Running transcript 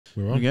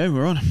We're on. Here we go,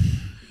 we're on.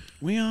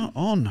 We are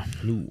on.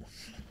 Hello.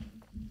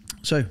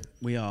 So,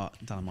 we are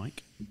Dan and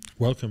Mike.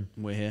 Welcome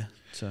We're here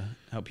to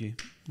help you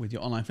with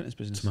your online fitness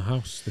business. to my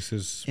house. This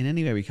is In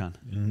any way we can.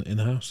 in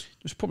the house.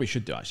 Which probably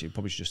should do, actually.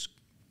 Probably should just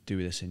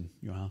do this in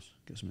your house.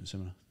 Get something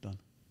similar done.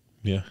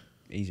 Yeah.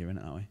 Easier, isn't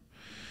it, that way?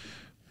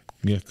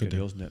 Yeah, could Good do.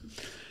 deals, isn't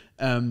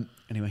it?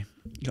 Anyway,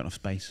 you got enough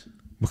space.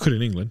 We could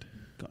in England.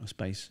 Got enough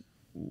space.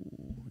 Ooh,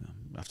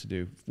 we'll have to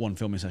do one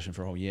filming session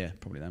for a whole year,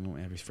 probably then, won't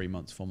we? Every 3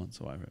 months, 4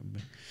 months, or whatever it would be.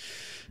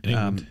 In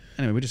England.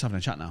 Anyway, we're just having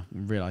a chat now.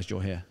 We realised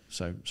you're here,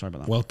 so sorry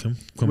about that. Welcome.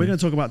 What we're going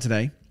to talk about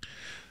today,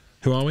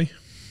 Who are we?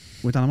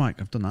 we're Dan and Mike.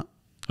 I've done that.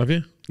 Have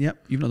you?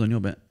 Yep, you've not done your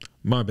bit.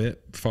 My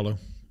bit. Follow.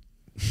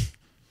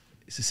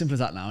 It's as simple as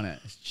that now, isn't it?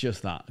 It's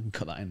just that. I can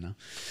cut that in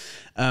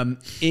now.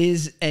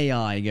 Is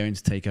AI going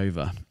to take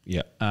over?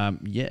 Yeah.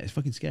 Yeah, it's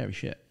fucking scary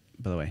shit,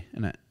 by the way,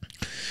 isn't it?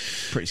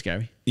 Pretty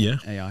scary, Yeah.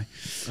 AI.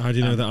 How do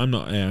you know that I'm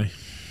not AI?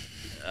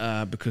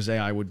 Because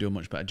AI would do a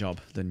much better job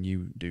than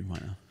you do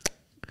right now.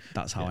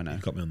 That's how I know. You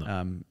got me on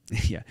that.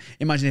 Yeah.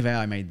 Imagine if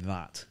AI made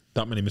that.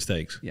 That many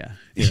mistakes. Yeah.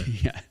 Yeah.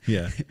 Yeah.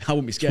 Yeah. I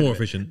wouldn't be scared More of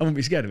it. efficient. I wouldn't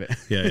be scared of it.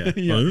 Yeah,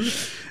 yeah.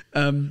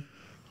 Yeah.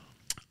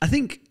 I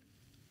think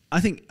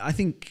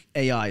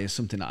AI is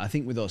something that I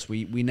think with us,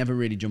 we never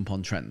really jump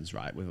on trends,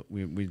 right?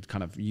 We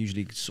kind of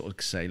usually sort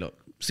of say, look,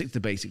 stick to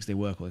the basics, they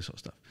work, all this sort of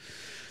stuff.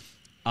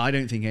 I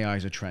don't think AI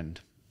is a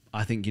trend.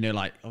 I think,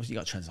 like, obviously you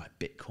got trends like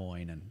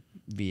Bitcoin and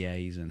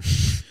VAs and...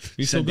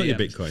 You still got your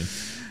DMs.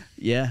 Bitcoin?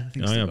 Yeah, I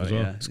think I so. have as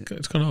well. Yeah.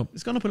 It's gone up.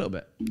 It's gone up a little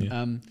bit.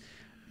 Yeah.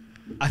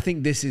 I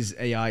think this is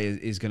AI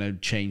is going to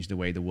change the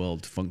way the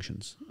world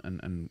functions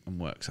and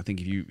works. I think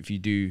if you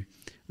do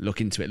look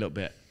into it a little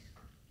bit,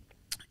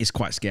 it's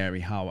quite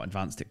scary how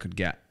advanced it could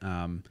get.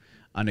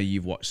 I know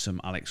you've watched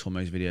some Alex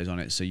Hormoz videos on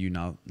it, so you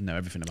now know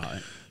everything about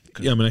it.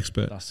 Yeah, I'm an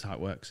expert. That's how it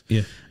works.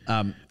 Yeah.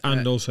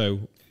 And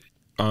also,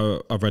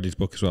 I've read his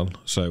book as well,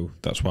 so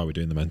that's why we're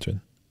doing the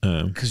mentoring.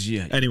 Because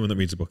anyone that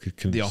reads the book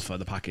can... the offer,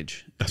 the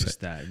package. That's is it.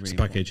 there. Really It's a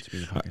package. to be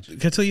the package.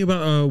 Can I tell you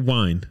about a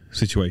wine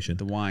situation?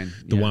 The wine.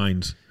 The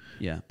wines.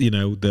 Yeah.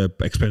 The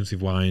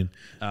expensive wine.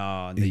 Just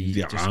 'cause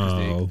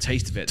the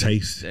taste of it.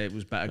 It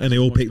was better. And they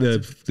all pick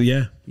the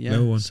Yeah.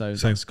 no one. So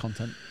that's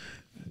content.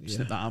 Yeah.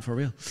 Snip that out for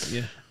real.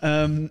 Yeah.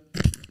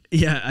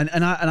 Yeah,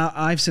 and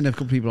I've seen a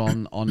couple of people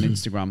on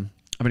Instagram.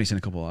 I've only seen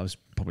a couple. There's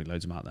probably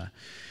loads of them out there.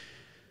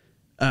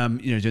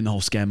 Doing the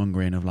whole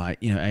scaremongering of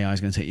like, AI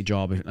is going to take your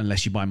job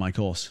unless you buy my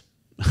course.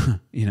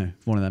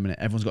 One of them. And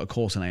everyone's got a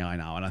course on AI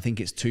now, and I think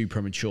it's too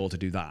premature to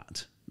do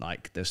that.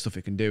 Like, there's stuff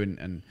it can do,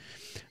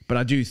 but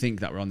I do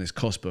think that we're on this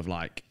cusp of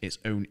like it's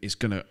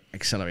going to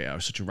accelerate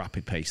at such a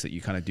rapid pace that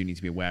you kind of do need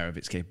to be aware of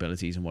its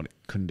capabilities and what it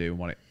can do and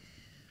what it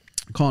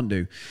can't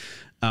do.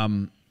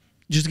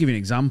 Just to give you an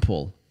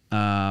example,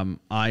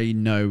 I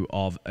know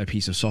of a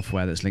piece of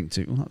software that's linked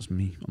to. Oh, that was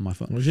me on my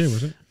phone. Was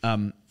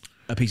it?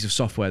 A piece of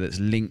software that's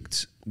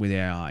linked with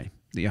AI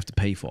that you have to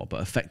pay for, but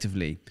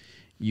effectively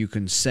you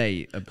can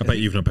say... I bet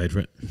you've not paid for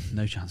it.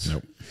 No chance.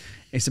 Nope.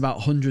 It's about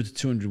 100 to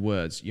 200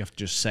 words. You have to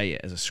just say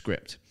it as a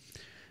script.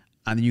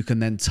 And you can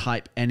then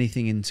type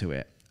anything into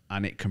it,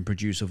 and it can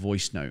produce a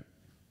voice note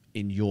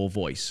in your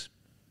voice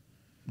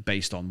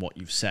based on what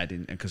you've said,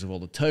 and because of all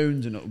the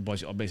tones and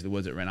basically the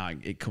words that are in out,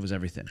 it covers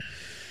everything.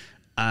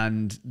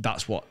 And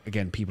that's what,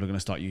 again, people are going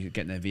to start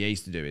getting their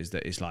VAs to do, is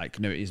that it's like,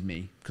 no, it is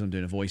me because I'm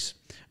doing a voice.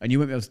 And you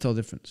won't be able to tell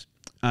the difference.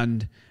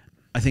 And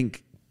I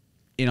think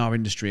in our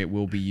industry, it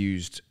will be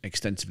used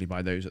extensively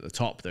by those at the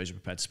top, those who are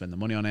prepared to spend the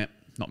money on it.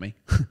 Not me.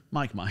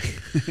 Mike.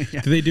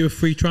 Yeah. Do they do a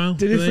free trial?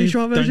 Did a free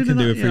trial version? Dan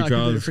can do a free I can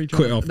trial. do a free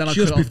Quit trial. off Then I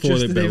just cut off before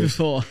just they the day build.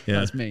 before. Yeah.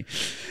 That's me.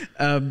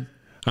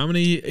 How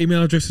many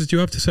email addresses do you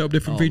have to set up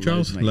different free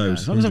trials? Loads.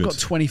 Loads. As long as I've got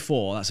hundreds.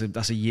 24,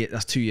 that's a year.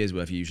 That's 2 years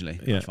worth usually.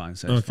 Yeah. That's fine.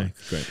 So it's Okay.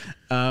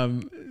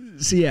 fine.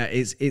 Great. So yeah,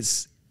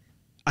 it's.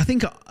 I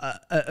think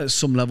at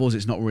some levels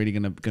it's not really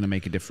going to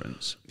make a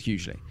difference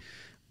hugely,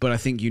 but I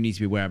think you need to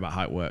be aware about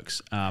how it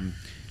works.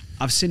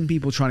 I've seen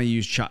people trying to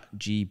use Chat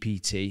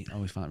GPT. I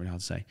always find that really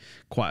hard to say.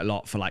 Quite a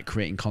lot for like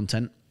creating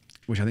content,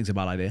 which I think is a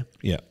bad idea.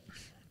 Yeah.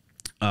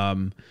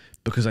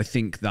 Because I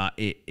think that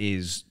it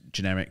is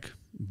generic,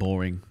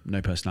 boring,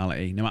 no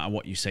personality. No matter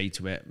what you say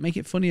to it, make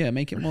it funnier,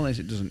 make it more.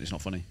 It doesn't. It's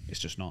not funny. It's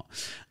just not,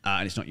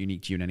 and it's not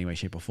unique to you in any way,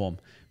 shape, or form.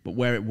 But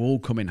where it will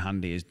come in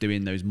handy is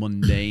doing those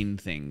mundane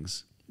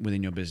things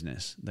within your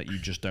business that you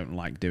just don't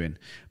like doing.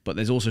 But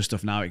there's also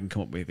stuff now it can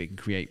come up with. It can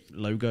create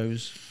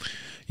logos.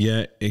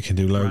 Yeah, it can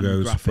do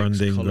logos,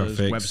 branding, colours,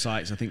 graphics,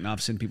 websites. I think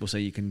I've seen people say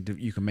you can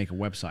make a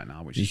website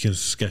now, which you can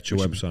sketch a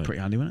is website.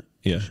 pretty handy, isn't it?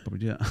 Yeah. Should probably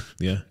do that.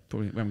 Yeah.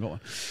 Probably we haven't got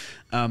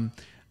one.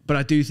 But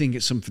I do think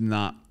it's something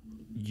that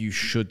you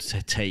should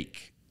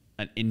take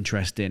an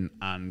interest in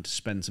and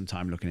spend some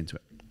time looking into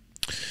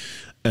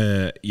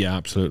it. Yeah,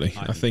 absolutely.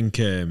 I think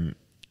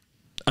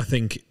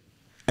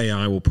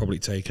AI will probably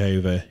take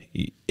over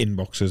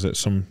inboxes at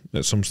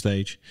some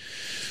stage.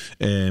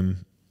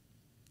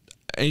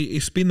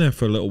 It's been there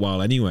for a little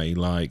while anyway.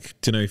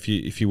 Like, do you know,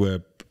 if you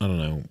were, I don't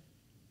know,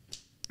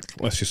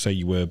 let's just say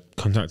you were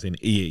contacting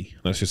EE,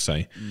 let's just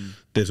say,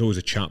 there's always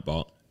a chat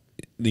bot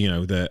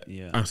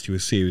that asked you a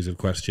series of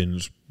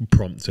questions,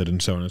 prompted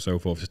and so on and so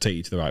forth to take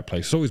you to the right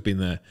place. It's always been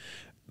there.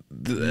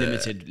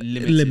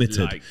 Limited,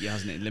 like,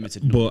 hasn't it?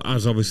 Limited. But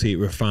as obviously it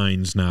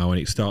refines now and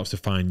it starts to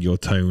find your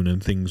tone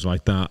and things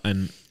like that,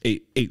 and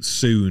it's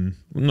soon,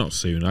 not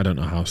soon, I don't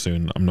know how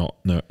soon, I'm not,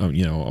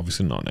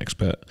 obviously not an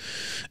expert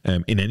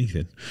in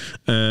anything,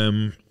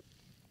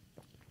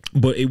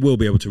 but it will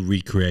be able to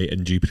recreate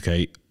and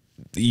duplicate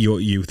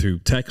you through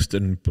text,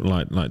 and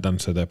like Dan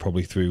said, they're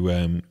probably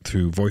through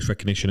voice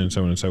recognition and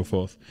so on and so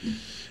forth,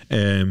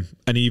 and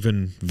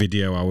even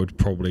video. I would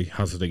probably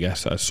hazard a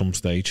guess at some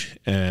stage.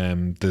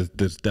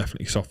 There's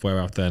definitely software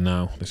out there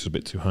now. This is a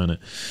bit too high, isn't it?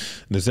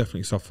 There's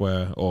definitely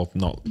software, or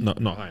not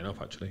high enough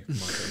actually.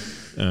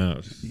 Yeah,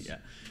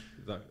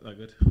 is that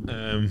good?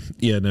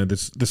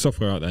 There's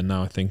software out there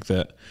now. I think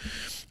that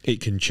it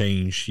can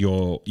change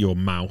your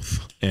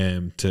mouth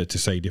to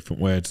say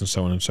different words and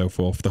so on and so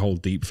forth. The whole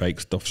deep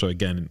fake stuff. So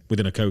again,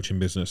 within a coaching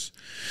business,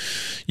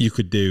 you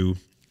could do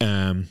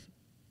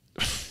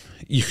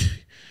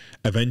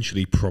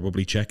eventually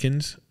probably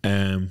check-ins.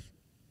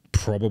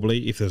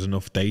 Probably if there's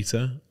enough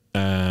data,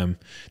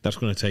 that's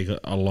going to take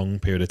a long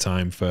period of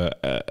time for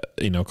a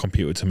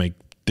computer to make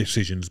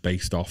decisions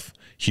based off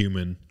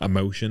human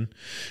emotion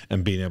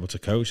and being able to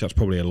coach. That's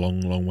probably a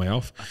long way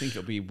off. I think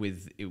it'll be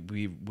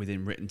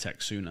within written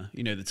text sooner.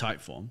 The type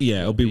form.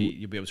 Yeah, you'll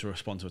be able to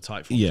respond to a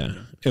type form. Yeah,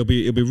 sooner. it'll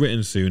be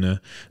written sooner.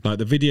 Like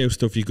the video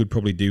stuff, you could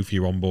probably do for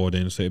your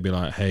onboarding. So it'd be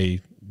like,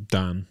 "Hey,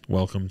 Dan,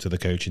 welcome to the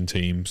coaching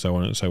team," so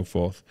on and so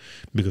forth,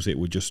 because it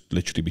would just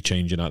literally be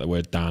changing out the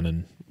word Dan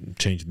and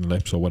changing the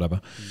lips or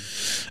whatever.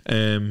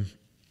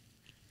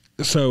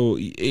 So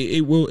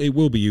it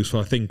will be useful.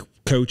 I think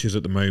coaches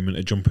at the moment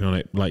are jumping on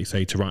it, like you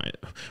say, to write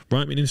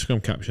me an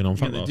Instagram caption on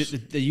fat loss.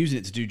 They're using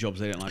it to do jobs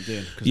they don't like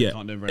doing because they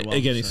can't do it very well.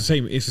 Again, it's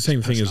the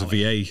same thing as a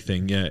VA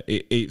thing. Yeah,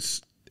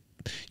 if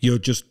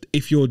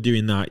you're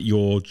doing that,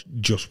 you're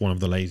just one of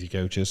the lazy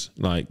coaches.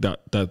 Like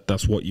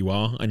that's what you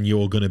are, and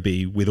you're going to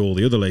be with all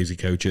the other lazy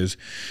coaches,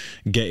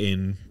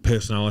 getting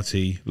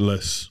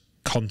personality-less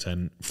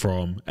content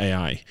from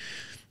AI.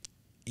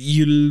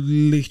 You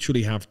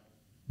literally have,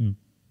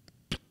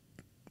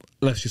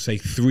 let's just say,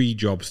 3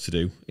 jobs to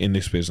do in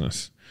this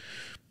business: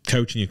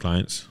 coaching your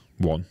clients,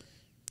 1;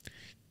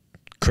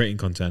 creating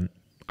content,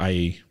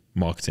 i.e.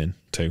 marketing,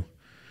 2;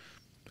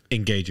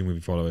 engaging with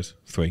your followers,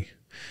 3.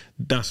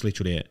 That's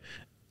literally it.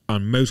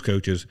 And most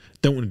coaches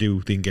don't want to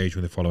do the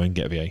engagement with the following,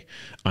 get a VA,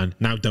 and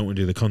now don't want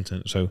to do the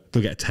content, so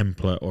they'll get a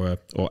template or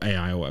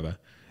AI or whatever.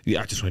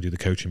 I just want to do the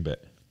coaching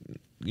bit.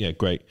 Yeah,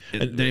 great. They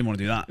didn't want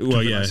to do that.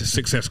 Well, yeah,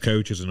 success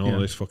coaches and all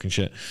this fucking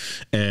shit.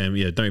 Don't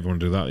even want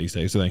to do that these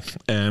days, do they?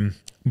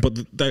 But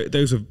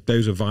those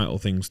are vital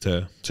things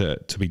to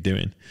be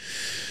doing.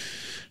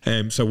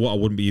 So what I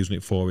wouldn't be using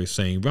it for is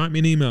saying, write me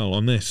an email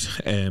on this.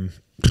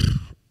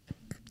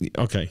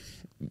 Okay,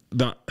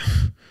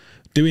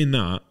 doing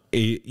that,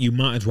 you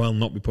might as well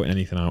not be putting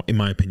anything out, in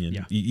my opinion.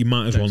 Yeah. You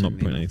might as well not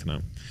be putting anything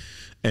out.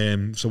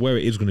 So where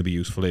it is going to be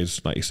useful is,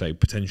 like you say,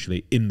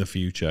 potentially in the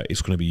future,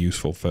 it's going to be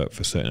useful for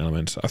certain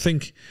elements. I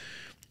think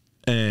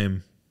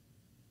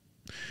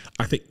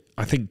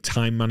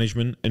time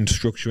management and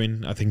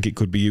structuring, I think it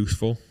could be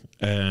useful.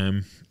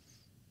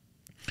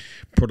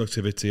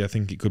 Productivity, I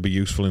think it could be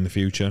useful in the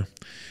future.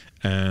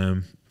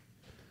 I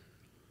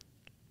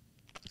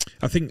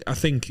think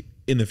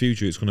in the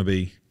future it's going to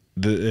be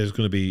there's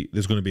going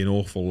to be an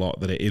awful lot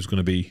that it is going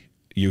to be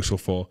useful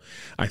for.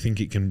 I think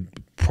it can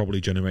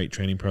probably generate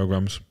training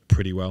programs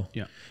pretty well.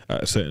 Yeah.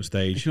 At a certain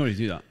stage. You can already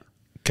do that.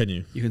 Can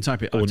you? You can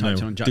type it. Or type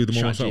it on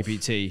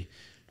ChatGPT.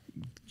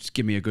 Just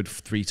give me a good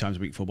 3 times a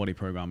week full body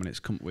program, and it's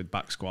come with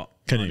back squat,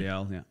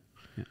 RDL,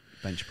 yeah,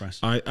 bench press.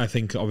 I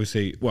think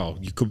obviously, well,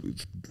 you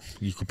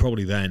could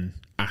probably then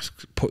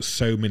put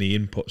so many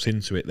inputs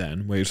into it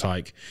then, where it's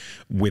like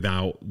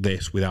without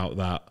this, without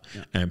that,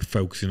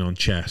 focusing on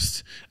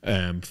chest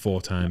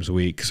 4 times a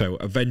week. So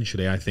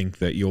eventually, I think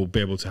that you'll be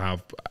able to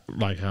have,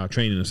 like our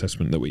training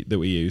assessment that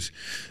we use,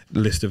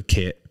 list of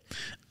kit.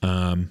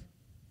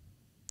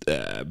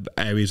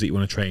 Areas that you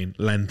want to train,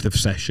 length of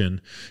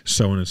session,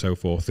 so on and so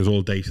forth. There's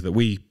all data that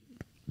we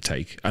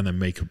take and then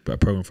make a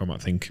program from. I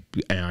think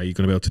AI, you're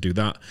going to be able to do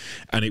that,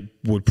 and it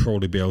would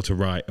probably be able to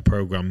write a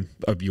program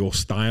of your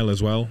style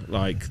as well,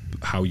 like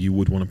how you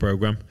would want to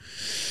program.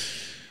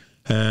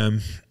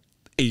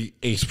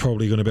 It's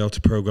probably going to be able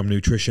to program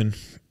nutrition.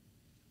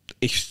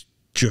 It's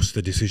just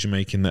the decision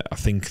making that I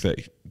think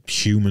that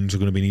humans are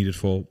going to be needed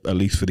for, at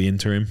least for the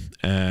interim.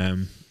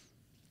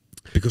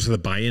 Because of the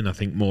buy-in, I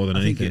think, more than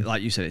anything. I think,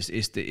 like you said,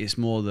 it's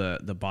more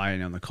the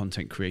buy-in on the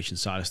content creation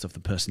side of stuff,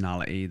 the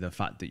personality, the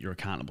fact that you're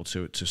accountable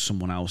to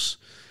someone else.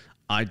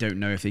 I don't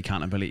know if the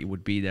accountability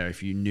would be there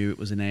if you knew it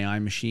was an AI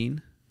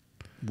machine.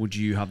 Would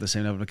you have the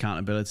same level of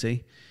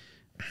accountability?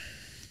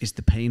 Is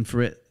the pain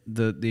for it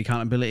the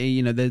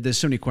accountability? There's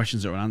so many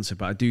questions that are unanswered,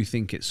 but I do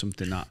think it's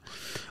something that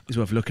is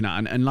worth looking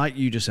at. And like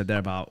you just said there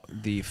about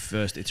the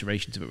first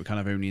iterations of it, we're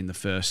kind of only in the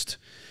first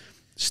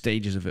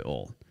stages of it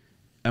all.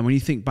 And when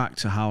you think back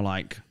to how,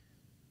 like,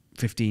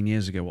 15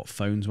 years ago, what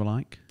phones were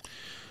like,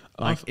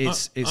 Like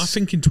I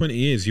think in 20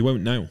 years you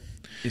won't know.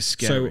 It's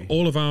scary. So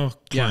all of our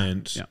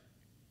clients Yeah.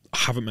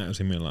 haven't met us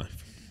in real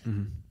life.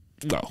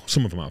 Mm-hmm. Well,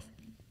 some of them have.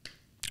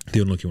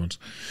 The unlucky ones.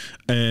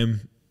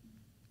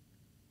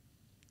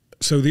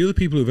 So the other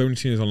people who've only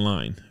seen us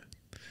online,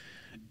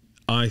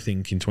 I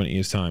think in 20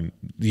 years' time,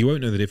 you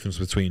won't know the difference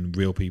between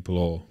real people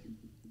or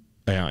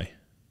AI.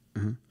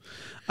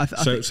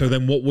 Mm-hmm. So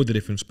then what would the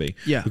difference be?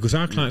 Yeah. Because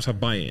our clients have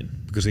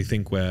buy-in because they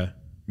think we're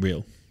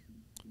real.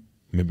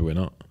 Maybe we're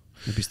not.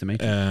 Maybe it's the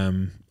making.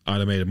 I'd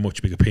have made a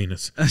much bigger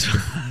penis. That's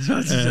what I was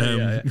about to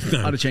say.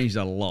 No. I'd have changed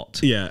that a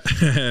lot. Yeah.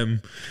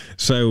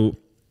 So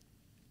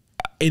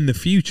in the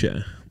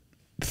future,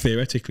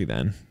 theoretically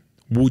then,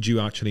 would you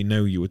actually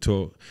know you would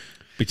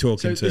be talking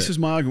so to... this was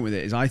my argument with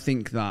it, is I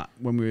think that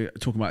when we were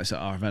talking about this at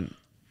our event,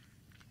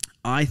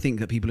 I think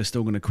that people are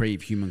still going to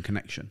crave human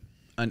connection.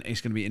 And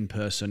it's going to be in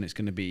person. It's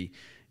going to be...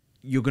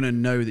 You're going to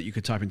know that you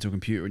could type into a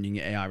computer and you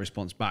can get AI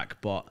response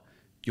back, but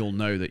you'll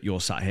know that you're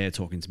sat here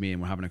talking to me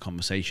and we're having a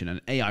conversation,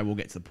 and AI will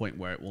get to the point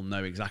where it will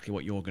know exactly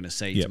what you're going to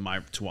say to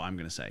what I'm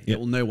going to say. It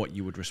will know what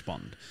you would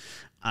respond.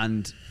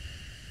 And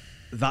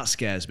that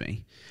scares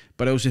me.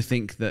 But I also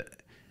think that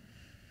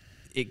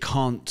it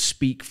can't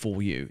speak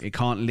for you. It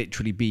can't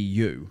literally be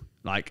you.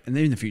 Like, and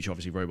then in the future,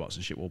 obviously, robots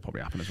and shit will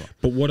probably happen as well.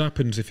 But what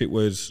happens if it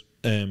was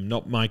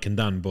not Mike and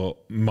Dan, but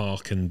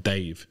Mark and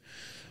Dave,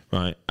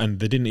 right? And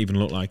they didn't even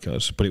look like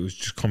us, but it was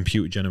just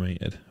computer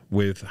generated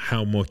with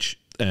how much,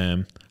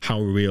 how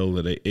real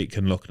that it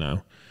can look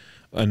now.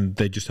 And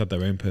they just had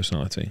their own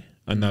personality,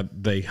 and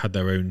that they had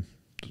their own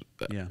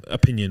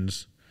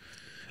opinions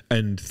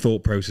and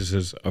thought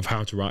processes of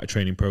how to write a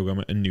training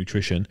program and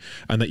nutrition,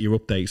 and that your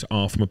updates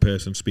are from a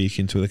person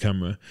speaking to the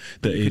camera.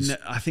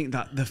 I think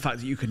that the fact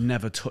that you could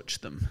never touch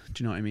them.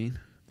 Do you know what I mean?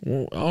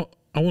 Well,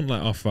 I wouldn't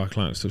let half of our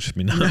clients touch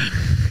me now.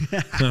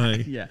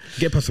 Like,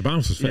 get past the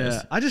bouncers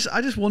first. I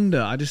just wonder.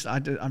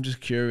 I'm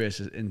just curious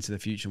into the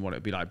future and what it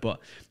would be like. But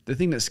the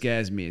thing that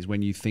scares me is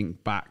when you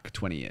think back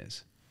 20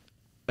 years,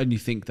 and you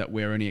think that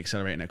we're only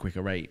accelerating at a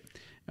quicker rate,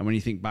 and when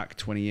you think back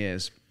 20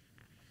 years,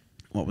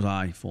 what was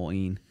I,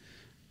 14?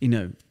 You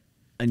know,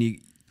 and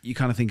you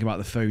kind of think about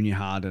the phone you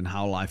had and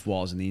how life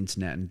was and the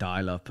internet and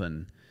dial-up,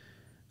 and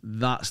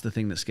that's the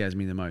thing that scares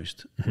me the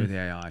most with the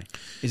AI.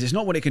 Is it's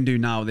not what it can do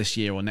now, this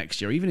year or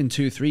next year, or even in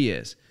 2-3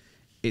 years.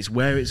 It's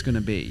where it's going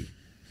to be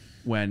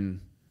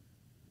when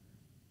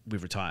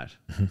we've retired,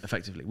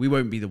 effectively. We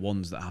won't be the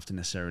ones that have to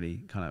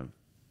necessarily kind of,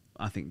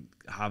 I think,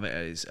 have it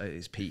at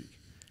its peak.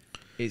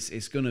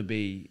 It's going to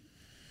be...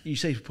 You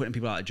say putting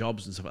people out of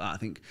jobs and stuff like that. I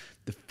think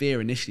the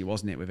fear initially,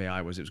 wasn't it, with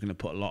AI, was it was going to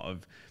put a lot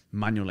of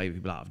manual labor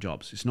people out of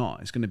jobs. It's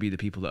not. It's going to be the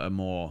people that are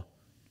more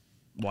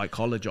white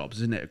collar jobs,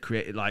 isn't it?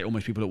 Create like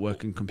almost people that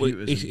work in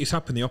computers. Well, it's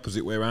happened the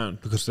opposite way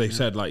around, because they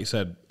said, like you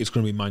said, it's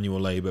going to be manual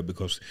labor,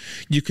 because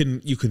you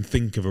can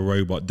think of a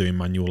robot doing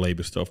manual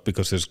labor stuff,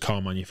 because there's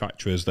car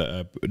manufacturers that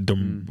are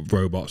done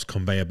robots,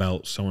 conveyor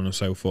belts, so on and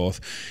so forth.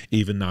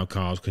 Even now,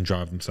 cars can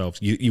drive themselves.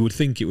 You would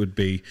think it would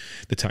be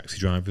the taxi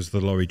drivers,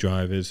 the lorry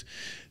drivers,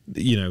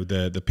 you know,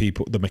 the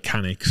people, the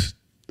mechanics.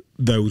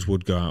 Those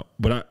would go out,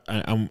 but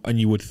and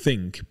you would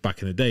think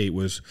back in the day it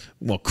was,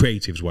 well,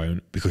 creatives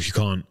won't, because you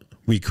can't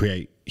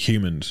recreate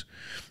humans,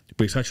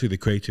 but it's actually the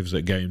creatives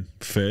that go in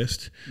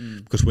first,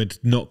 because we're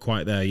not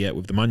quite there yet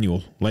with the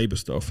manual labor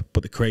stuff.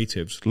 But the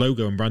creatives,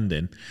 logo and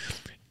branding,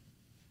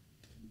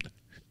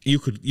 you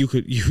can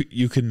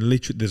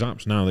literally, there's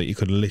apps now that we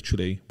could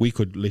literally,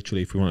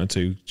 if we wanted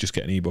to, just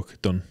get an ebook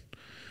done,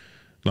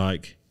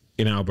 like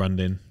in our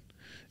branding,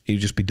 it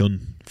would just be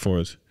done for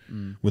us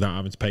without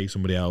having to pay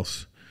somebody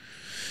else.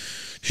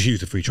 Just use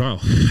the free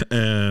trial.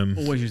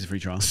 Always use the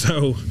free trial.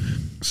 So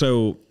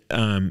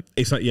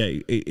it's like,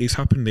 it's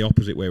happened the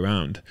opposite way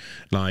around.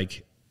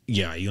 Like,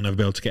 you'll never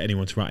be able to get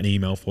anyone to write an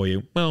email for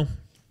you. Well,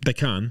 they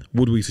can.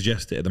 Would we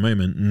suggest it at the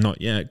moment? Not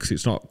yet, because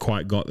it's not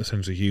quite got the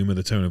sense of humour,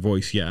 the tone of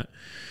voice yet.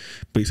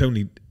 But it's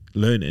only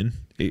learning,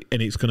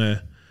 and it's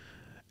gonna.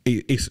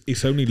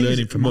 It's only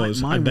learning from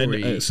us, and then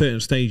at a certain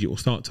stage it will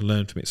start to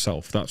learn from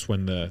itself. That's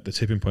when the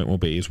tipping point will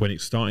be, is when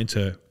it's starting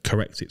to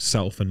correct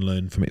itself and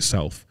learn from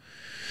itself.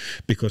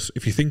 Because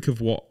if you think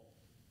of what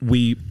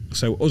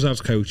us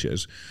as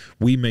coaches,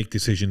 we make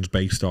decisions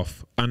based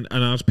off, and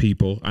as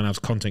people and as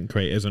content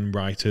creators and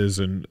writers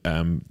and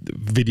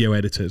video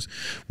editors,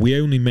 we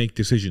only make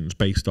decisions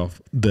based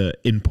off the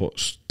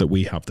inputs that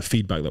we have, the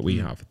feedback that we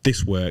have.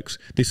 This works,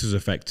 this is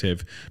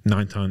effective,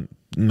 9 times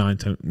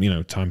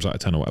out of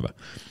 10 or whatever.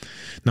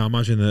 Now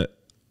imagine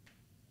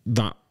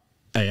that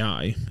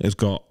AI has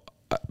got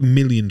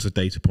millions of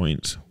data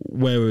points,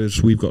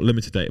 whereas we've got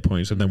limited data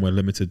points, and then we're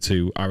limited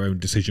to our own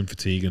decision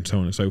fatigue and so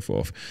on and so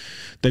forth.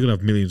 They're going to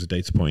have millions of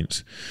data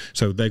points,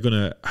 so they're going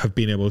to have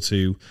been able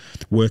to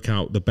work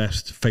out the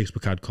best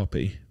Facebook ad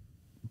copy,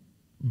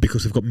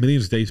 because they've got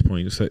millions of data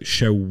points that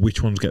show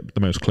which ones get the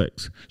most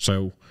clicks.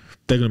 So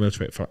they're going to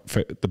be able to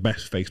write the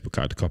best Facebook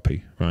ad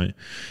copy, right?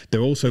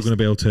 They're also going to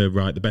be able to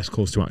write the best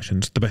calls to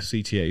actions, the best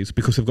CTAs,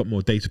 because they've got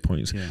more data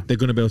points. Yeah. They're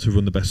going to be able to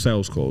run the best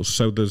sales calls.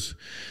 So there's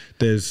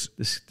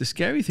the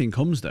scary thing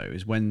comes though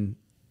is when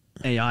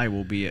AI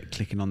will be at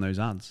clicking on those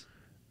ads.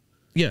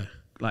 Yeah.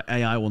 Like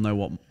AI will know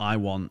what I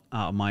want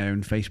out of my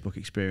own Facebook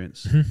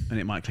experience, and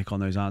it might click on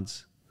those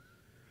ads.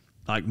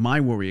 Like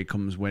my worry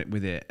comes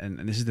with it, and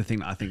this is the thing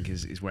that I think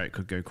is where it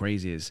could go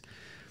crazy, is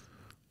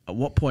at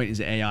what point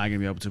is AI going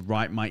to be able to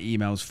write my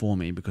emails for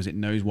me because it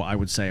knows what I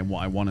would say and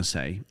what I want to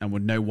say and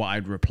would know what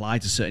I'd reply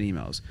to certain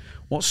emails?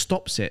 What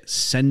stops it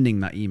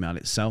sending that email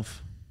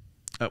itself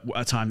at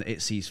a time that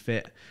it sees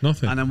fit?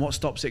 Nothing. And then what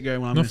stops it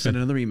going, well, I'm going to send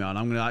another email, and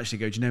I'm going to actually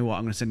go, do you know what?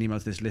 I'm going to send an email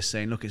to this list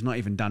saying, look, it's not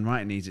even Dan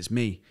writing these, it's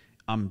me.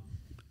 I'm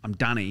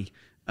Danny,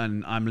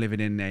 and I'm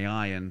living in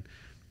AI, and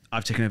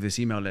I've taken over this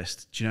email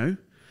list. Do you know?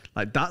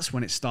 Like that's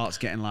when it starts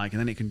getting like, and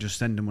then it can just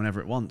send them whenever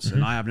it wants,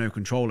 and I have no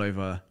control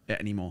over it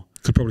anymore.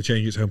 Could probably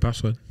change its own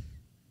password.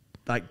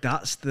 Like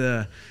that's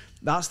the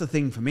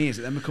thing for me, is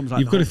it then becomes like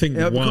you've got to think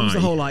why. It becomes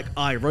the whole like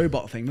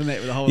iRobot thing, doesn't it?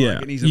 With the whole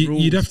like it needs a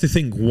rules. You'd have to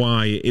think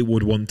why it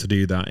would want to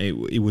do that. It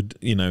would,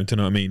 do you know what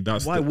I mean?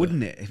 That's why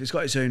wouldn't it? If it's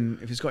got its own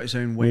way. Well, of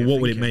what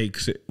thinking, would it make?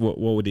 What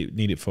would it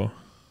need it for?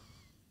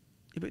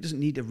 Yeah, but it doesn't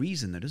need a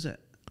reason, though, does it?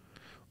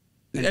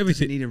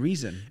 Everything need a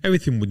reason.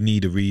 Everything would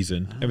need a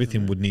reason.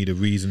 Everything would need a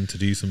reason to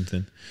do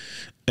something.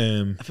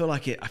 I feel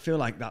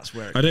like that's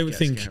where I don't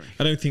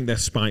think they're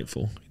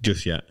spiteful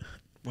just yet.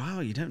 Wow,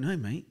 you don't know,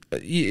 mate.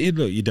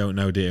 You don't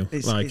know, do you?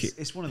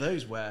 It's one of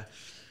those where,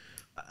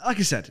 like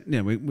I said,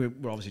 we're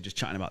obviously just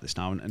chatting about this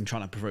now and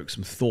trying to provoke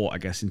some thought, I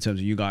guess, in terms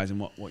of you guys and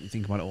what you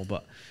think about it all.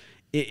 But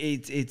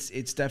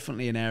it's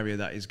definitely an area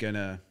that is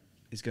gonna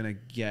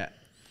get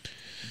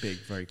big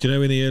very quick. Do you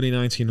know in the early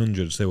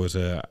 1900s there was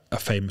a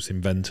famous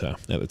inventor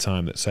at the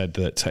time that said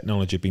that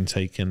technology had been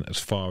taken as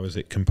far as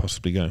it can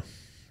possibly go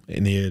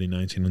in the early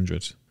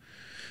 1900s.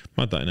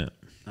 Mad that, innit?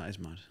 That is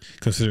mad.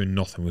 Considering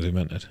nothing was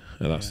invented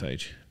at that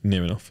stage,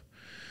 near enough.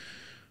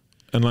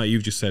 And like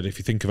you've just said, if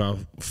you think of how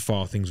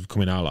far things have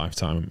come in our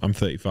lifetime, I'm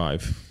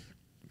 35.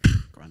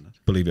 Granted.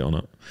 Believe it or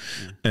not.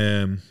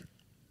 Yeah.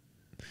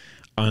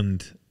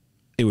 And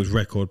it was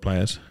record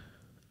players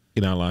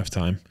in our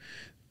lifetime,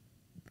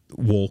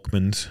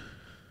 Walkmans,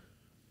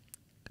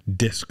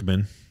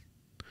 Discman,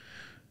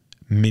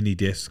 mini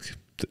disc,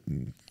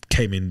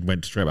 came in,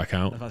 went straight back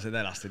out. If I said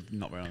that lasted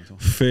not very long at all.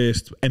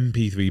 First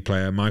MP3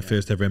 player, my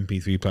first ever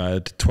MP3 player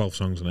had 12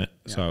 songs on it.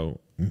 Yeah. So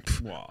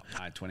what?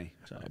 I had 20.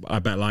 So. I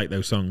bet I like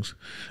those songs.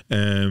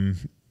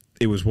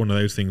 It was one of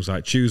those things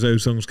like choose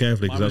those songs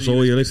carefully because that's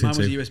all you're listening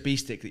to. Mine was a USB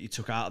stick that you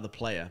took out of the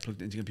player, plugged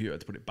it into your computer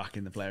to put it back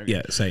in the player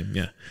again. Yeah, same,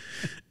 yeah.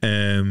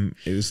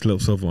 It was a little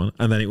silver one.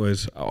 And then it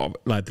was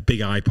like the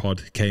big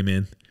iPod came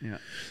in. Yeah.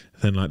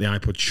 Then like the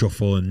iPod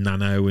Shuffle and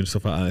Nano and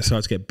stuff like that. It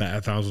started to get better,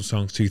 1,000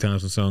 songs,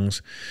 2,000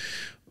 songs.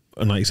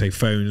 And like you say,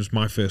 phones.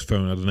 My first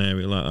phone had an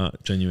area like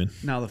that, genuine.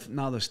 Now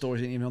the storage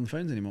isn't even on the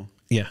phones anymore.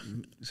 Yeah.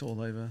 It's all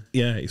over.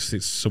 Yeah,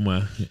 it's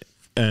somewhere.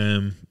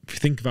 If you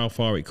think of how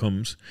far it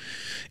comes,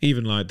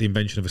 even like the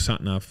invention of a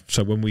sat nav.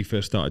 So when we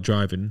first started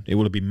driving, it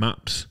would have been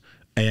maps,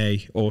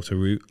 AA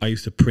autoroute. I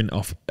used to print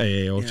off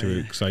AA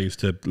autoroute because I used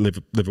to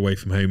live away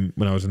from home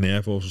when I was in the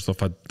Air Force and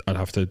stuff. I'd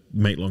have to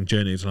make long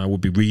journeys and I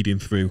would be reading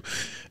through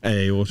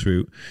AA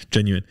autoroute,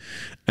 genuine.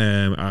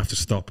 I have to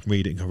stop and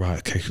read it and go, right,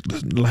 okay,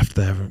 left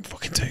there and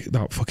fucking take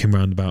that fucking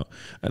roundabout.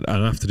 And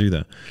I'd have to do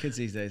that. Kids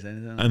these days,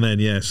 then. And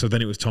then, so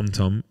then it was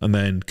TomTom, and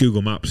then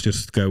Google Maps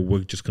just go,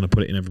 we're just going to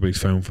put it in everybody's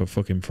phone for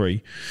fucking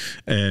free.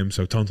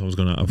 So TomTom's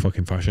gone out of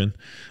fucking fashion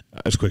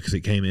as quick as it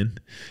came in.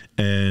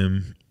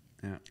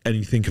 Yeah. And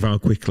you think of how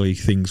quickly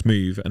things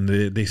move, and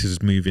this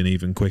is moving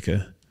even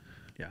quicker.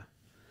 Yeah.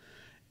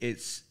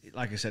 It's,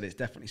 like I said, it's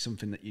definitely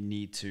something that you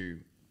need to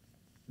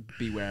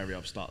be wary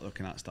of, start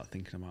looking at, start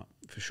thinking about,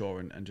 for sure,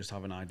 and just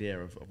have an idea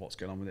of what's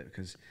going on with it,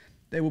 because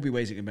there will be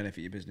ways it can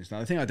benefit your business. Now,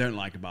 the thing I don't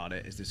like about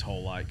it is this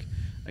whole, like,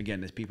 again,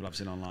 there's people I've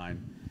seen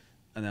online,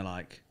 and they're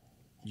like,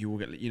 you will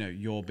get,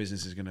 your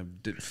business is going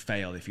to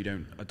fail if you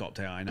don't adopt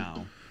AI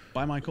now.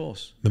 Buy my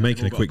course. They're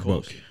making a quick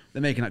buck.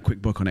 They're making that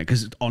quick buck on it,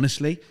 because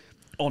honestly,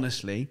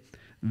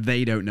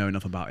 they don't know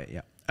enough about it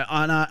yet.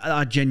 And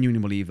I genuinely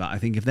believe that. I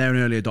think if they're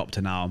an early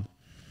adopter now, and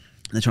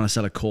they're trying to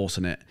sell a course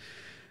on it,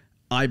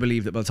 I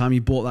believe that by the time you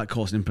bought that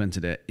course and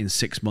implemented it, in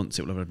 6 months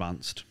it will have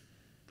advanced.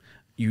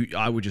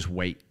 I would just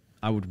wait.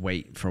 I would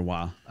wait for a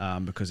while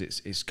because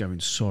it's going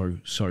so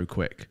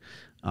quick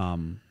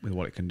with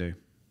what it can do.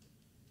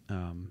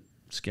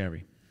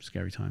 Scary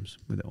times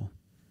with it all.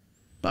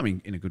 But I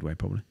mean, in a good way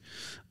probably,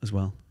 as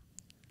well,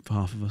 for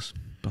half of us.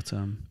 But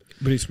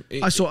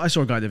I saw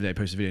a guy the other day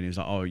post a video and he was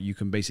like, "Oh, you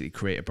can basically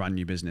create a brand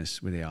new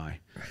business with AI,"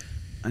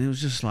 and it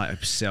was just like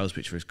a sales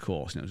pitch for his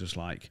course, and it was just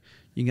like,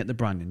 you can get the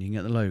branding, you can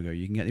get the logo,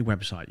 you can get the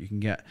website, you can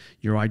get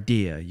your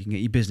idea, you can get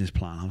your business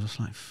plan. I was just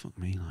like, fuck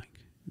me,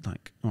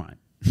 like, all right.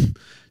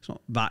 It's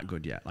not that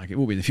good yet. Like, it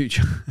will be in the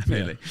future,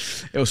 really.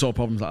 Yeah. It'll solve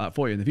problems like that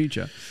for you in the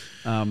future.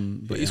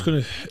 But it's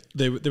going to,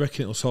 they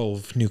reckon it'll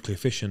solve nuclear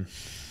fission,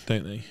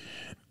 don't they?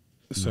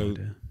 So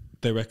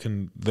they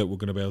reckon that we're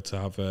going to be able to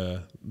have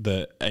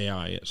the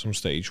AI at some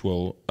stage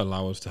will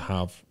allow us to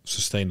have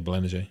sustainable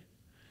energy,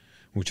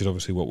 which is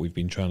obviously what we've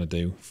been trying to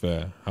do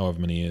for however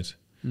many years.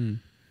 And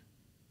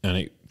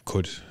it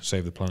could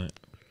save the planet,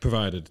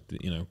 provided,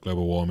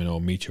 global warming or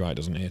meteorite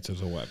doesn't hit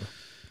us or whatever.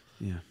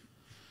 Yeah.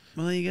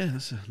 Well, there you go.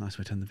 That's a nice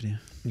way to end the video.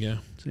 Yeah.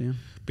 So yeah,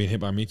 Being hit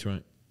by a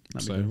meteorite.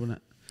 that'd be good, wouldn't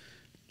it?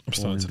 I'm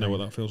starting to know what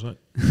that feels like.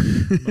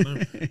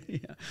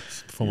 Yeah.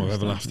 It's a form of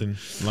everlasting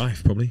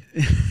life, probably.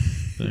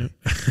 Yeah.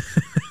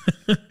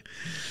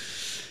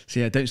 So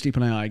yeah, don't sleep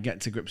on AI.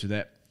 Get to grips with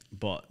it,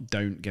 but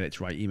don't get it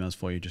to write emails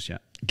for you just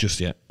yet. Just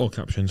yet. All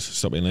captions.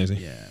 Stop being lazy.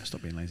 Yeah,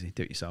 stop being lazy.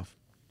 Do it yourself.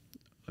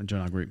 And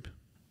join our group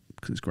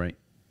because it's great.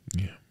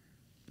 Yeah.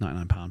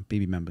 £99.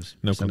 BB members.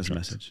 No Send us a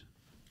contracts. message.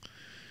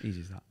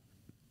 Easy as that.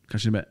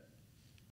 Catch you in a bit.